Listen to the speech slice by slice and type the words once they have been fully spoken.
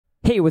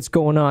Hey, what's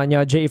going on?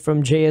 Y'all, Jay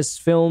from JS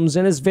Films.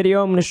 In this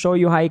video, I'm going to show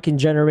you how you can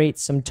generate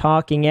some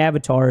talking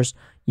avatars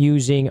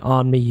using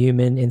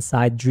OmniHuman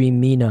inside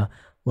Dreamina,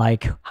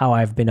 like how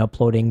I've been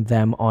uploading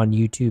them on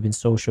YouTube and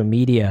social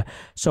media.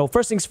 So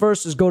first things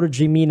first is go to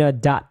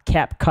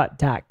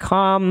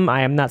dreamina.capcut.com.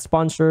 I am not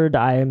sponsored.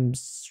 I am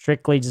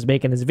strictly just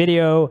making this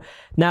video.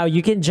 Now,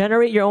 you can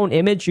generate your own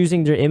image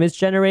using their image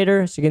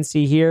generator. So you can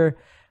see here.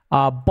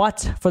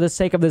 But for the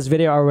sake of this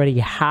video, I already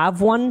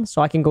have one.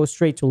 So I can go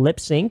straight to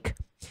Lipsync.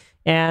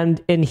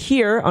 And in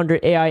here, under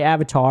AI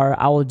avatar,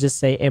 I will just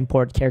say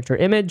import character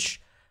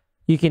image.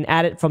 You can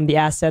add it from the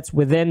assets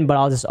within, but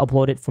I'll just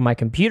upload it from my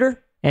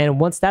computer. And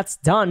once that's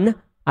done,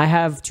 I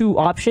have two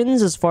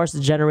options as far as the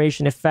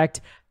generation effect.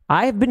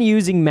 I've been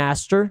using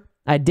master.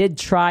 I did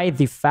try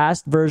the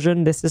fast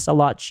version. This is a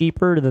lot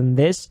cheaper than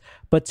this,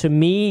 but to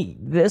me,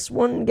 this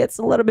one gets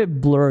a little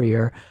bit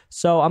blurrier.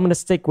 So I'm going to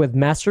stick with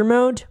master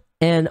mode.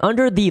 And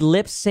under the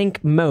lip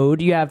sync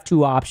mode, you have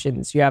two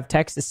options. You have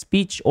text to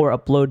speech or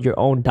upload your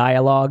own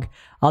dialogue.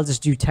 I'll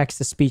just do text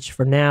to speech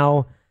for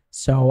now.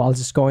 So I'll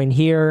just go in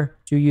here.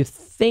 Do you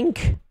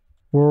think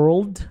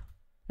world?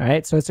 All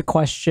right, so it's a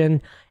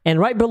question. And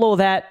right below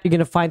that, you're going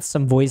to find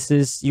some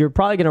voices. You're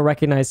probably going to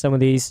recognize some of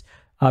these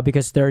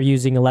because they're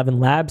using 11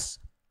 Labs,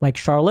 like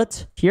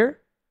Charlotte here.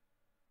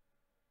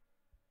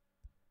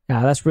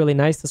 Yeah, that's really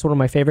nice. That's one of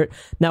my favorite.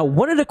 Now,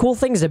 one of the cool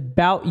things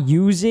about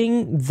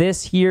using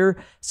this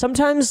here,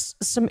 sometimes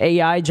some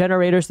AI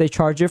generators, they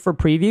charge you for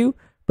preview,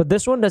 but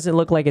this one doesn't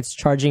look like it's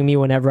charging me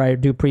whenever I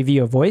do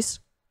preview a voice.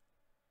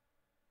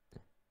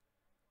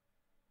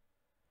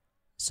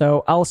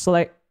 So I'm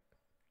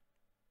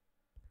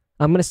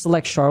going to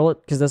select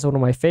Charlotte because that's one of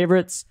my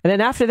favorites. And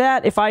then after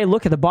that, if I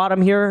look at the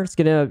bottom here, it's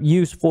going to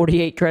use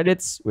 48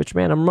 credits, which,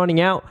 man, I'm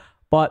running out.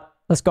 But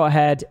let's go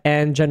ahead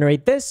and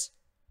generate this.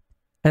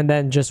 And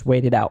then just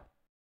wait it out.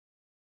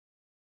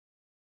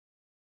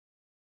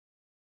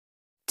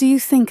 Do you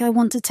think I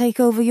want to take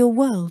over your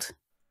world?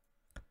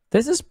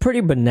 This is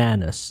pretty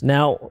bananas.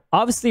 Now,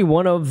 obviously,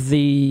 one of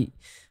the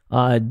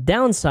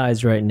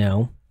downsides right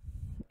now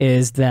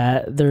is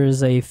that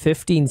there's a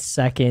 15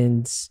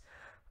 seconds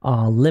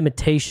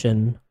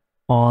limitation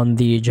on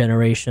the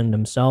generation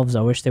themselves.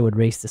 I wish they would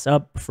raise this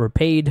up for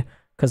paid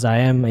because I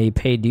am a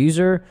paid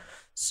user.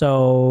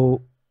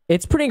 So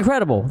it's pretty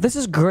incredible. This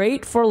is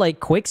great for like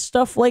quick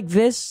stuff like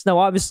this. Now,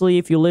 obviously,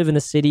 if you live in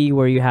a city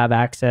where you have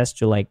access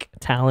to like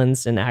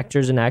talents and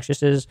actors and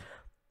actresses,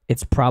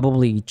 it's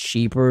probably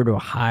cheaper to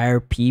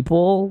hire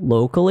people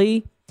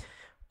locally.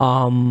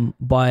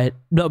 But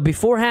no,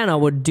 beforehand, I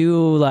would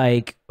do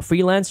like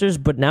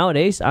freelancers, but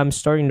nowadays I'm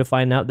starting to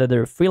find out that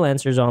there are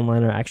freelancers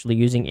online are actually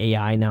using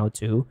AI now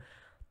too.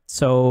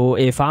 So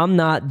if I'm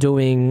not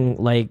doing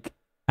like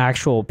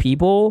actual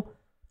people,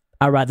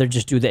 I'd rather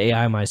just do the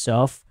AI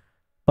myself.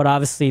 But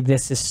obviously,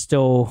 this is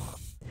still,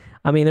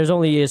 I mean, there's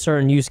only a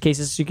certain use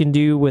cases you can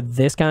do with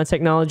this kind of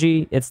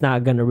technology. It's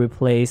not going to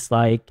replace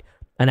like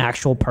an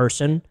actual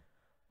person.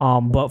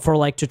 But for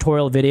like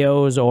tutorial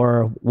videos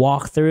or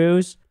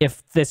walkthroughs,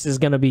 if this is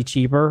going to be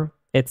cheaper,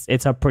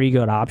 it's a pretty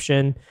good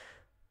option.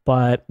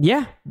 But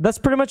yeah, that's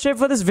pretty much it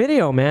for this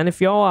video, man.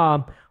 If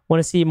y'all want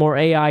to see more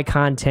AI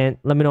content,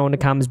 let me know in the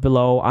comments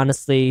below.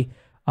 Honestly,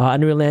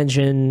 Unreal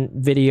Engine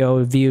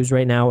video views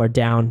right now are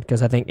down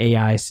because I think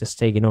AI is just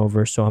taking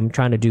over. So I'm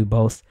trying to do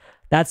both.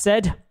 That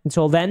said,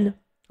 until then,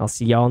 I'll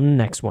see y'all in the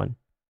next one.